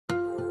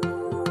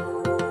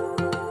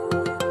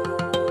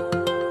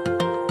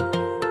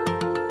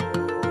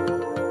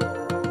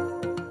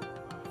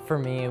For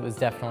me, it was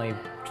definitely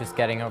just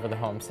getting over the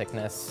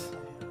homesickness,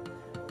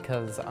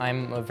 because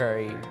I'm a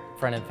very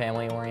friend and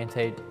family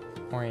oriented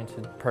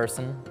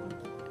person,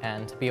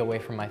 and to be away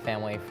from my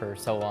family for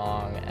so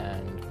long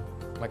and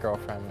my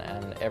girlfriend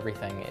and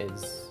everything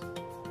is,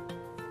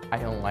 I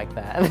don't like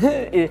that.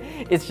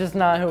 It's just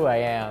not who I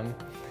am.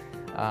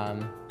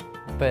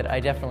 But I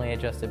definitely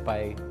adjusted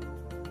by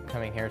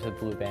coming here to the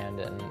Blue Band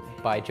and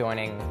by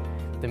joining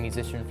the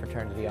musician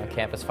fraternity on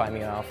campus, Phi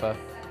Mu Alpha,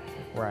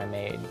 where I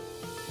made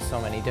so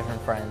many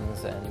different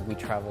friends and we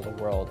travel the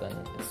world, and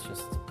it's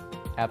just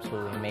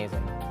absolutely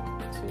amazing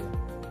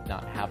to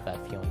not have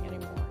that feeling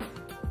anymore.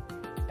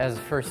 As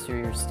a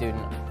first-year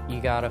student, you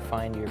gotta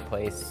find your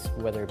place,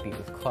 whether it be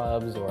with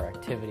clubs or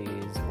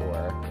activities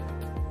or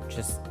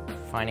just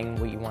finding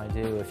what you want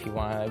to do. If you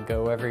want to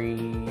go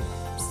every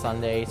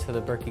Sunday to the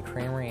Berkeley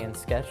Creamery and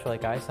sketch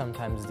like I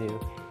sometimes do,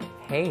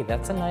 hey,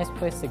 that's a nice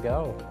place to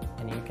go.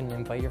 And you can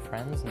invite your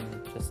friends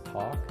and just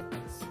talk.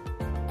 It's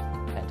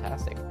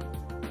fantastic.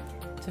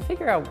 To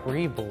figure out where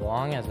you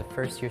belong as a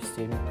first-year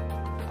student,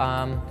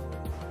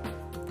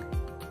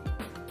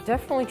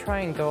 definitely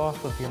try and go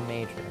off of your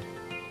major.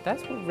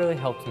 That's what really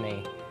helped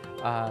me.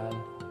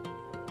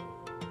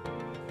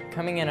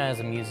 Coming in as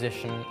a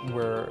musician,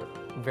 we're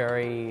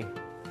very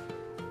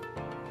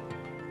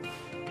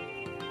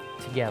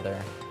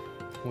together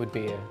would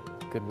be a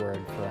good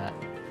word for that.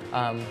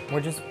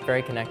 We're just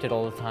very connected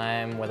all the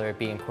time, whether it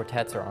be in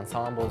quartets or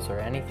ensembles or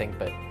anything,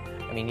 but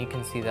I mean, you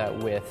can see that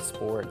with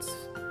sports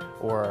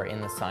or in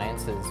the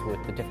sciences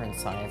with the different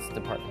science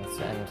departments,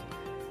 and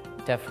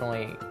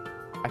definitely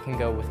I can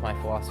go with my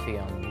philosophy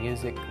on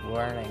music,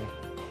 learning,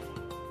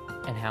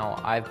 and how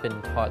I've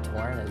been taught to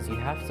learn is you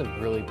have to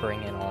really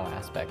bring in all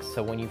aspects.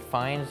 So when you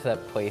find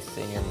that place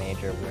in your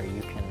major where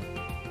you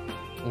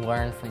can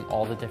learn from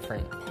all the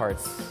different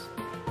parts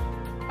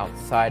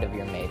outside of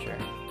your major,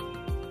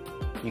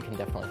 you can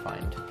definitely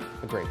find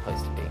a great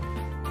place to be.